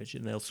strong urge,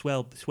 and they'll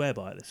swear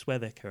by it. They swear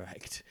they're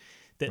correct.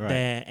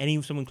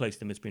 that someone close to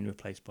them has been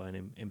replaced by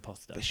an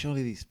imposter. But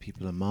surely these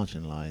people are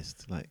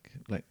marginalised. Like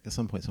at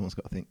some point, someone's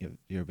got to think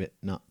you're a bit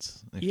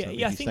nuts.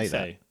 If I think so.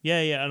 That.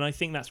 Yeah, and I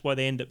think that's why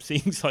they end up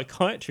seeing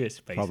psychiatrists,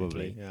 basically.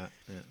 Probably. Yeah.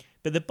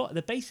 But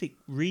the basic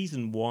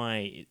reason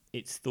why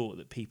it's thought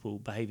that people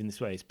behave in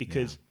this way is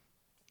because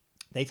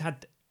they've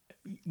had.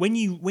 When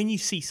you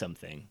see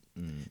something,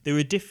 there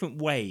are different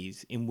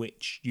ways in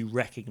which you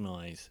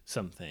recognise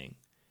something,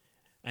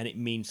 and it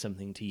means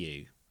something to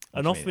you.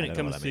 And often it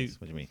comes to.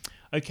 What do you mean?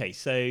 Okay,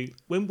 so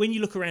when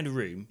you look around a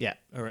room, yeah,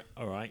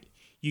 all right,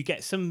 you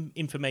get some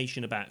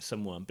information about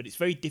someone, but it's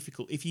very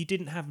difficult if you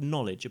didn't have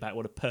knowledge about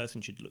what a person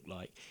should look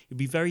like. It'd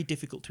be very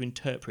difficult to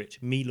interpret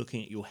me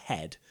looking at your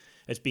head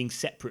as being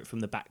separate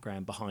from the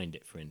background behind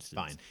it, for instance.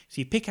 Fine.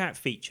 So you pick out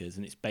features,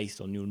 and it's based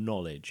on your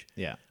knowledge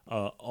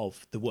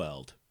of the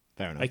world.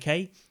 Fair enough.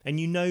 Okay,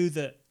 and you know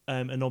that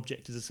an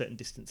object is a certain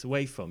distance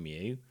away from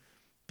you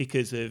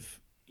because of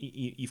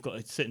you've got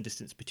a certain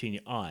distance between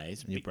your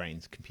eyes. And your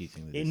brain's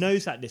computing the It distance.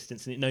 knows that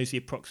distance, and it knows the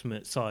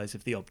approximate size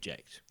of the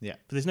object. Yeah.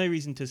 But there's no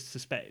reason to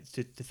suspect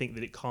to think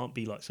that it can't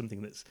be like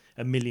something that's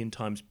a million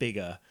times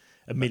bigger,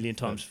 a million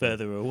times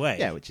further away.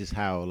 Yeah, which is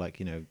how a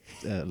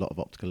lot of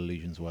optical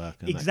illusions work.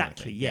 And exactly. That kind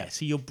of thing. Yeah.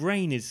 So your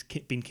brain has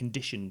been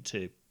conditioned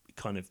to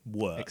kind of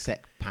work.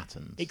 Accept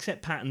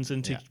patterns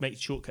and to make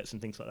shortcuts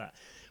and things like that.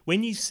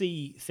 When you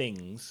see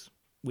things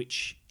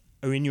which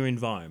are in your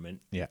environment,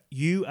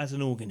 you as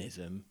an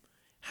organism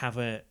have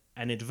an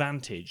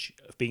advantage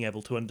of being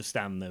able to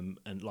understand them.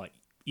 And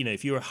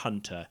if you're a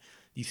hunter,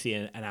 you see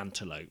an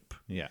antelope.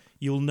 Yeah,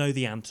 you'll know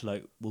the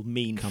antelope will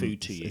mean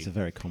food to you. It's a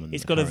very common.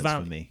 It's got a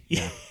for me.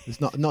 Yeah, there's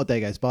not a day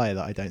goes by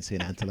that I don't see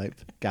an antelope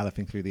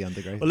galloping through the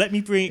undergrowth. Well, let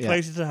me bring it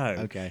closer to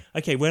home.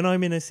 Okay. When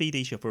I'm in a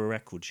CD shop or a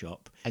record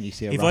shop, and you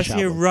see a if Rush I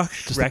see album, a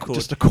Rush record,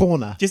 just a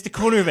corner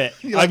of it,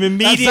 I'm like,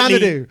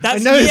 immediately.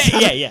 That's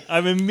Xanadu. Yeah.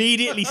 I'm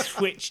immediately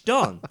switched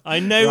on.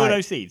 I know what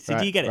I've seen. So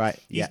do you get it? Right.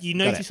 You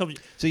notice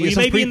objects. So you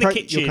may be in the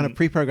kitchen. You're kind of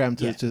pre-programmed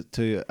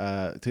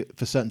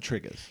for certain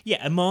triggers.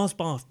 Yeah, a Mars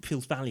bar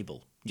feels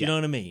valuable. Do you know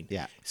what I mean?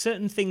 Yeah.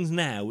 Certain things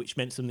now which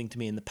meant something to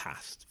me in the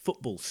past.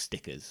 Football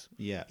stickers.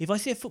 Yeah. If I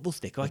see a football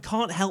sticker, I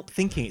can't help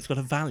thinking it's got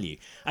a value.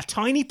 A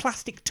tiny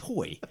plastic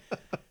toy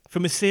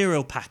from a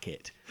cereal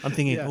packet. I'm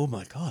thinking, oh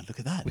my God, look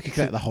at that. We could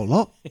collect the whole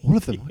lot, all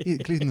of them,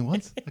 including the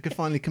ones. I could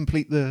finally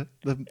complete the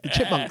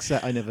chipmunk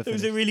set I never finished. It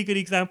was a really good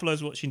example. I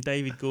was watching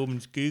David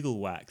Gorman's Google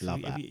Wax.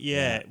 Love that.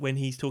 Yeah, when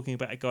he's talking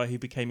about a guy who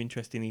became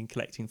interested in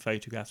collecting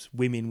photographs of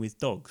women with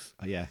dogs.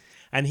 Oh, yeah.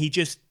 And he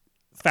just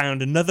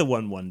found another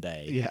one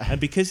day. Yeah. And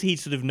because he'd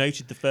sort of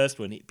noted the first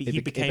one,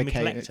 he became a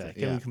collector.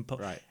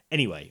 Right.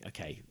 Anyway,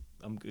 okay.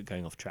 I'm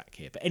going off track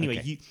here. But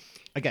anyway,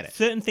 I get it.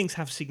 Certain things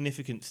have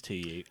significance to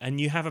you, and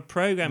you have a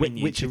program in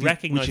you to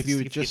recognise if you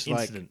were just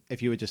incident.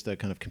 if you were just a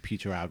kind of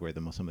computer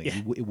algorithm or something,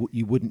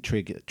 you wouldn't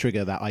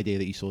trigger that idea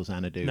that you saw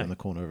Xanadu on the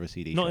corner of a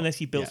CD Not shop.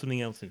 unless you built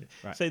something else in it.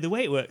 Right. So the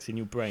way it works in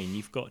your brain,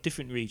 you've got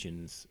different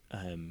regions.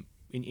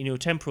 In your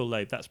temporal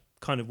lobe, that's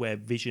kind of where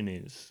vision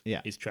is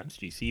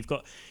transduced.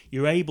 So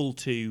you're able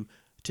to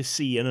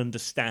see and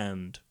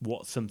understand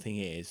what something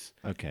is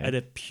at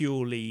a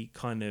purely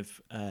kind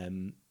of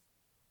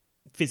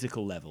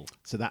physical level.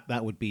 So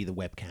that would be the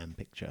webcam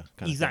picture.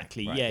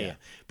 Exactly, yeah.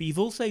 But you've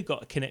also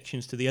got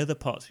connections to the other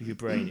parts of your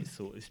brain, it's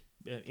thought,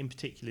 in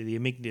particular the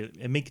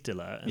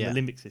amygdala and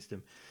the limbic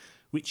system,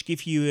 which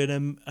give you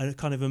a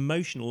kind of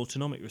emotional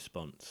autonomic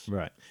response.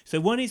 Right.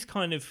 So one is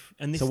kind of,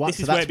 and this is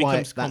where it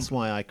becomes... That's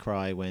why I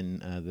cry when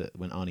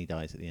Arnie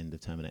dies at the end of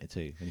Terminator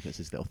 2, when he puts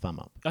his little thumb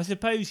up. I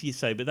suppose you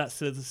say, but that's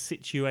the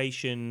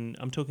situation...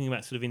 I'm talking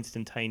about sort of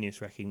instantaneous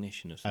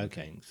recognition of something.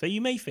 Okay. So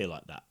you may feel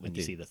like that when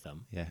you see the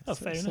thumb. Yeah. Oh,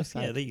 fair enough.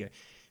 Yeah, there you go.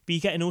 But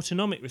you get an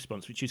autonomic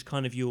response, which is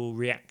kind of your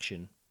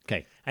reaction.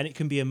 Okay. And it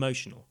can be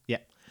emotional. Yeah.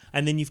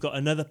 And then you've got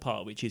another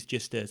part, which is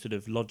just a sort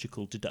of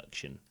logical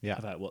deduction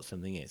about what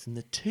something is. And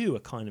the two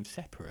are kind of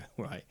separate,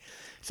 right?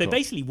 So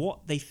basically what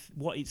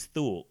it's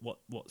thought,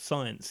 what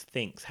science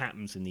thinks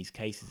happens in these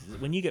cases is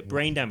that when you get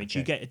brain damage,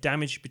 you get a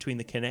damage between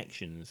the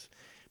connections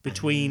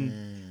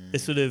between the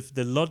sort of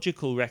the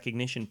logical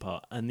recognition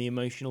part and the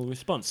emotional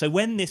response. So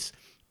when this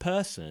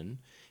person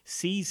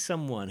sees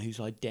someone who's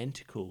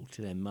identical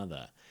to their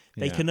mother,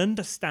 they can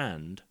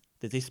understand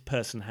that this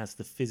person has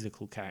the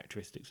physical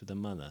characteristics of the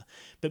mother.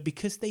 But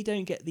because they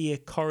don't get the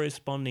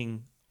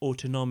corresponding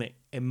autonomic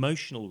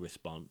emotional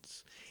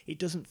response, it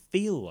doesn't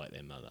feel like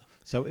their mother.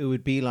 So it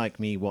would be like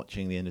me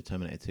watching the end of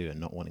Terminator 2 and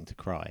not wanting to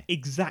cry.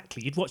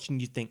 Exactly. You'd watch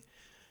and you'd think,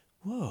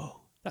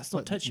 whoa, that's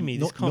not touching me.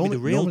 This can't be the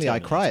real Normally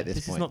Terminator. I cry at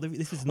this point.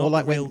 This is not or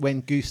like the real...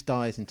 when Goose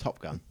dies in Top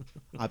Gun,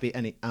 I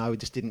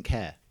just didn't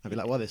care. I'd be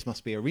like, well, this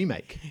must be a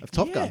remake of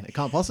Top Gun. It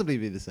can't possibly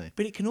be the same.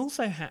 But it can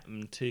also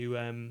happen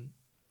to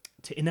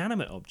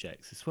inanimate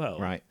objects as well.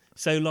 Right.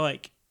 So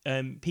like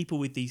people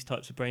with these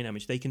types of brain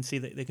damage, they can see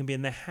that they can be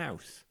in their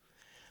house.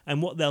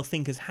 And what they'll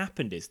think has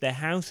happened is their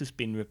house has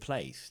been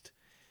replaced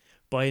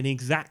by an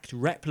exact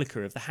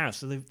replica of the house.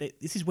 So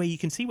this is where you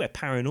can see where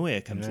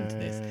paranoia comes into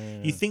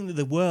this. You think that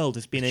the world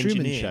has been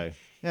engineered. Truman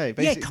Show. Yeah, Yeah,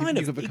 basically, kind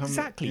you of, could become,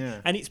 exactly.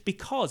 yeah. And it's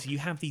because you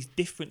have these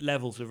different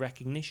levels of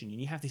recognition,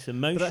 and you have this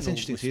emotional. But that's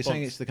interesting. So you're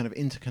saying response. it's the kind of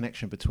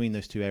interconnection between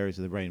those two areas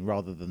of the brain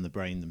rather than the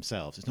brain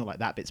themselves. It's not like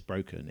that bit's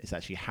broken. It's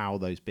actually how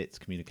those bits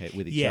communicate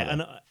with each other.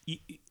 Yeah, and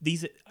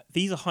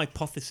these are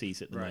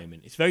hypotheses at the Right.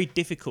 moment. It's very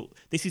difficult.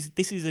 This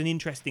is an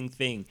interesting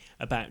thing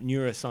about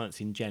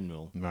neuroscience in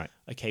general. Right.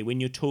 Okay, when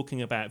you're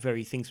talking about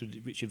very things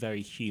which are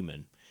very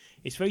human,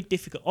 it's very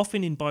difficult.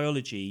 Often in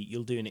biology,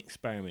 you'll do an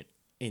experiment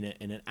in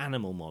an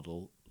animal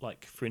model.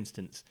 Like, for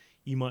instance,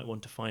 you might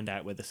want to find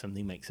out whether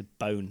something makes a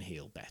bone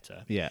heal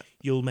better. Yeah.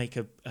 You'll make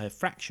a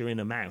fracture in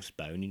a mouse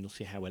bone and you'll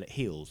see how well it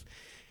heals.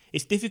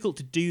 It's difficult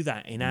to do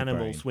that in the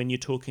animals brain. when you're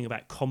talking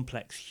about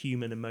complex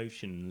human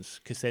emotions,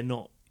 because they're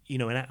not,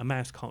 a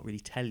mouse can't really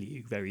tell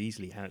you very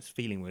easily how it's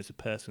feeling, whereas a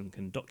person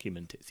can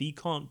document it. So you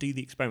can't do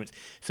the experiments.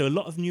 So a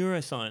lot of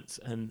neuroscience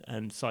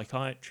and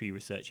psychiatry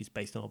research is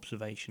based on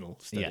observational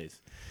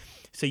studies.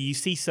 So you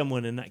see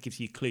someone and that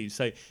gives you clues.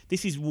 So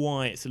this is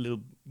why it's a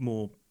little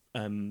more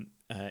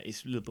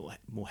it's a little bit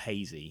more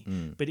hazy,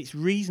 but it's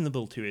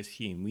reasonable to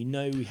assume. We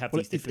know we have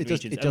these different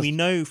regions, and we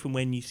know from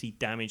when you see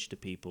damage to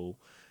people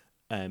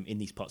in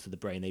these parts of the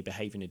brain, they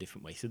behave in a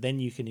different way. So then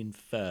you can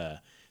infer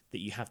that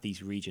you have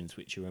these regions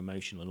which are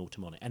emotional and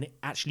autonomic, and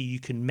actually you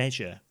can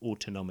measure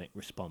autonomic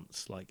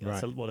response. Like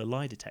that's what a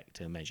lie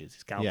detector measures.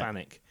 It's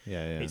galvanic.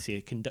 Yeah. It's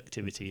the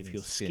conductivity of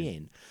your skin.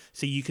 skin.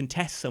 So you can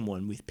test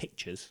someone with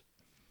pictures.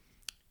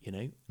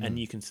 And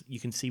you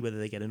can see whether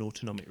they get an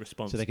autonomic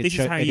response. So they could, this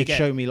is how you get.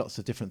 show me lots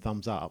of different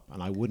thumbs up,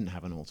 and I wouldn't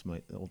have an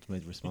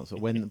automated response. But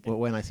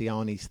when I see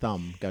Arnie's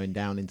thumb going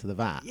down into the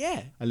vat,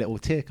 Yeah. a little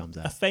tear comes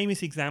A out.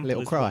 famous example.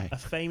 Little cry. A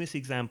famous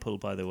example,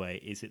 by the way,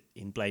 is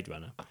in Blade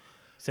Runner.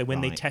 So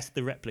when they Right. test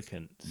the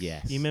replicants,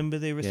 Yes. you remember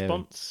the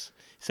response.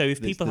 So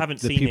if people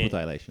haven't the seen pupil it,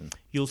 dilation.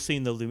 you'll see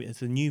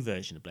there's a new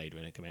version of Blade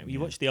Runner coming out. You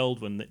watch the old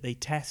one, that they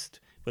test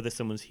whether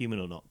someone's human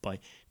or not by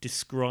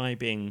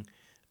describing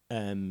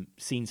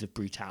scenes of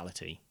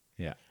brutality.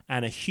 Yeah.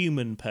 And a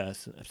human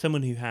person,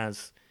 someone who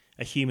has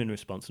a human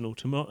response, an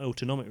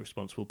autonomic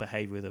response, will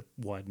behave with a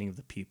widening of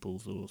the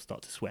pupils or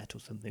start to sweat or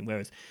something.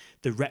 Whereas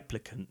the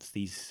replicants,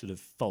 these sort of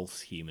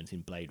false humans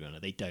in Blade Runner,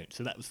 they don't.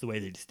 So that was the way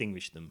they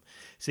distinguished them.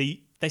 So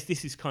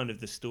this is kind of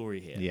the story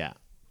here. Yeah.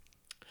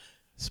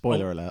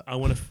 Spoiler alert. I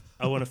want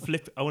to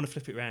flip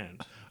it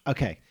round.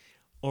 Okay.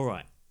 All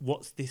right.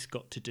 What's this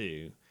got to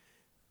do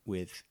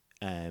with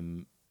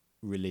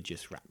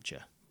religious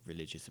rapture,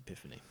 religious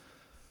epiphany?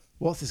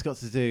 What's this got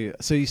to do?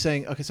 So you're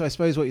saying, okay, so I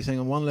suppose what you're saying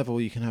on one level,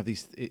 you can have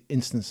these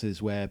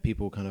instances where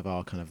people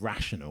are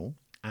rational,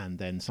 and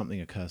then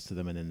something occurs to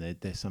them, and then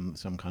there's some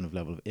kind of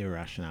level of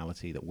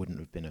irrationality that wouldn't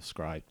have been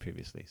ascribed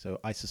previously. So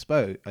I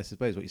suppose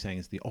what you're saying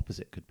is the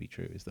opposite could be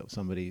true, is that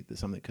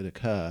something could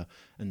occur,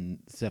 and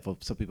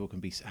some people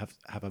can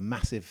have a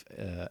massive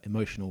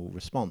emotional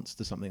response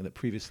to something that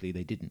previously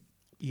they didn't.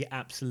 Yeah,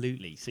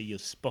 absolutely. So you're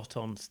spot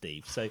on,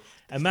 Steve. So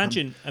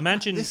imagine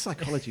This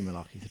psychology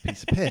malarkey is a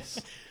piece of piss.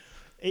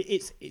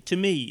 To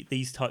me,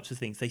 these types of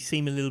things, they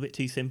seem a little bit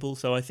too simple.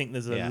 So I think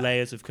there's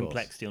layers of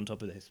complexity on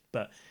top of this.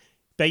 But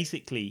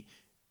basically,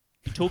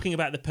 talking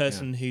about the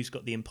person who's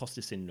got the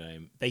imposter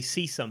syndrome, they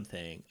see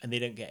something and they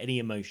don't get any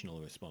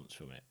emotional response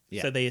from it.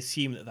 Yeah. So they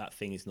assume that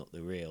thing is not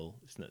the real.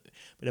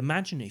 But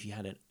imagine if you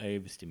had an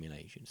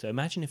overstimulation. So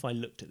imagine if I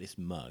looked at this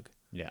mug.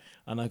 Yeah.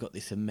 And I got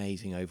this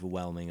amazing,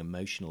 overwhelming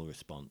emotional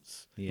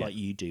response, like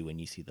you do when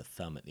you see the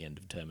thumb at the end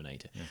of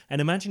Terminator. Yeah.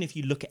 And imagine if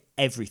you look at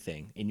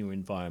everything in your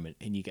environment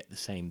and you get the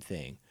same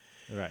thing.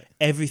 Right.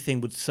 Everything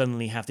would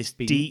suddenly have this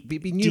be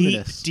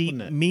numinous, deep,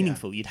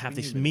 meaningful. You'd have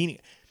this meaning.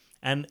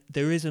 And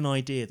there is an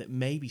idea that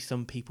maybe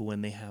some people,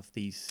 when they have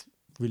these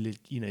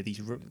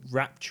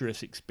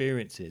rapturous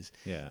experiences,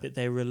 that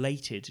they're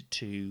related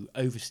to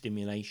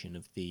overstimulation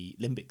of the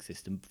limbic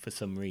system for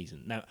some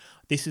reason. Now,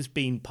 this has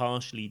been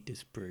partially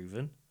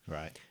disproven,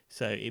 right?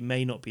 So it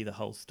may not be the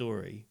whole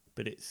story,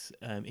 but it's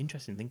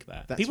interesting to think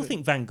about. That's People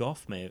think Van Gogh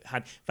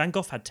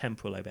had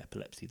temporal lobe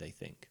epilepsy. They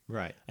think,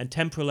 right? And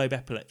temporal lobe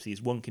epilepsy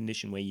is one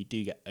condition where you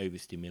do get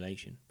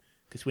overstimulation.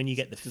 Because when you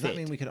get the Does that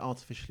mean we could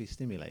artificially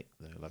stimulate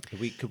though? Like,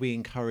 could we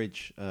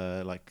encourage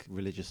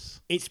religious?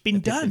 It's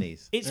been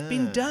epiphanies? It's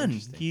been done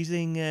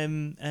using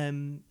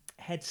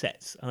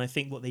headsets, and I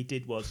think what they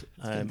did was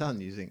it's been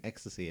done using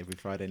ecstasy every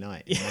Friday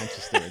night in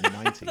Manchester in the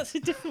 90s. That's a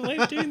different way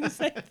of doing the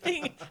same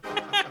thing.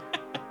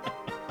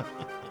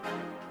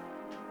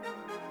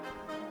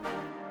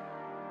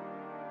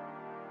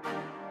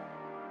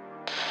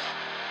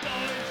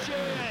 Science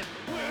shed,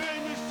 we're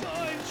in the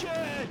science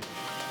shed.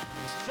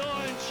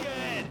 Science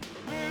shed,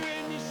 we're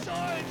in the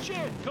science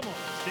shed. Come on,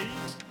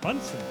 Steve.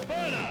 Bunsen,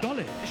 Burner,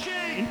 Dolly,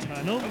 machine,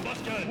 internal.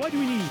 combustion. Why do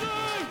we need Steam,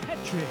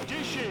 Petri,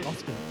 dishes,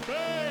 Austin,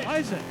 space,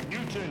 Isaac,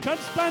 Newton,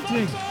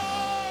 transplanting? science.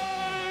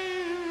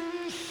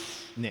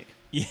 Nick,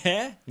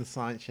 Yeah. the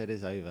science shed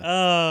is over.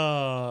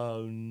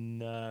 Oh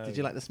no. Did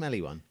you like the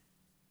smelly one?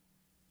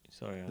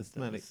 Sorry, I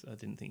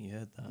didn't think you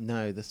heard that.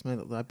 No, the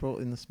smell. I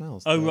brought in the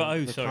smells. Oh, the, right.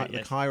 Oh, the sorry. The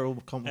Yes.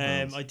 chiral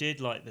compounds. I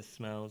did like the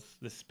smells,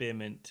 the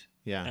spearmint,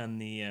 Yeah.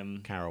 and the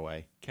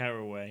Caraway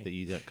caraway. that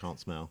you can't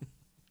smell.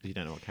 You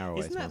don't know what caraway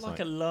Isn't that smells like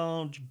a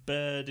large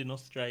bird in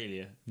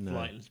Australia? No.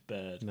 Flightless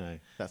bird. No,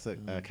 that's a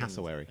goodness.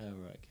 cassowary. Oh,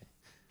 right,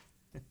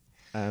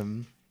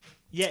 okay.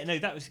 Yeah, no,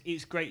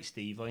 it's great,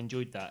 Steve. I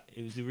enjoyed that.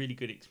 It was a really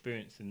good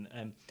experience, and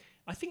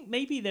I think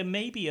maybe there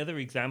may be other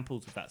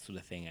examples of that sort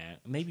of thing out.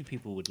 Maybe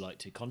people would like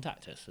to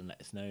contact us and let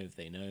us know if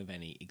they know of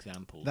any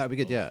examples. That would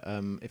be good, of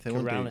yeah. If they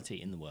want to,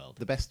 chirality in the world.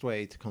 the best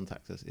way to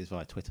contact us is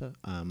via Twitter.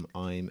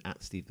 I'm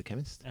at Steve the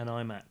Chemist, And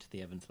I'm at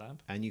the Evans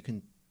Lab. and you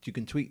can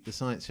tweet the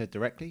Science Shed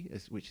directly,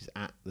 which is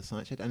at the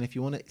Science Shed. And if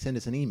you want to send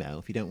us an email,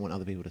 if you don't want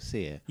other people to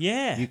see it,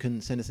 Yeah. you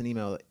can send us an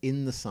email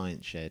in the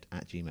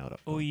scienceshed@gmail.com.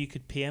 Or you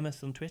could PM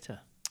us on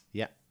Twitter.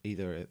 Yeah,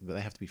 either, but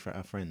they have to be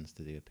our friends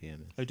to do a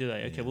PM. Oh, do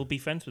they? Okay, Yeah. well, be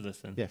friends with us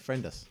then. Yeah,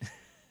 friend us. And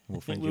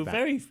we'll friend We're you back.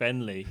 very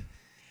friendly.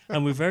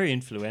 And we're very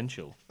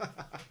influential.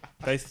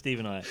 Both Steve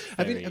and I are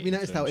Have very you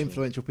noticed how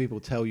influential people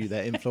tell you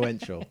they're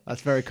influential?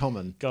 That's very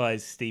common.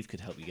 Guys, Steve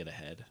could help you get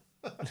ahead.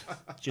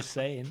 Just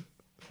saying.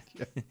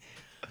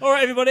 All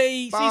right,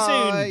 everybody. See you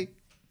soon. Bye.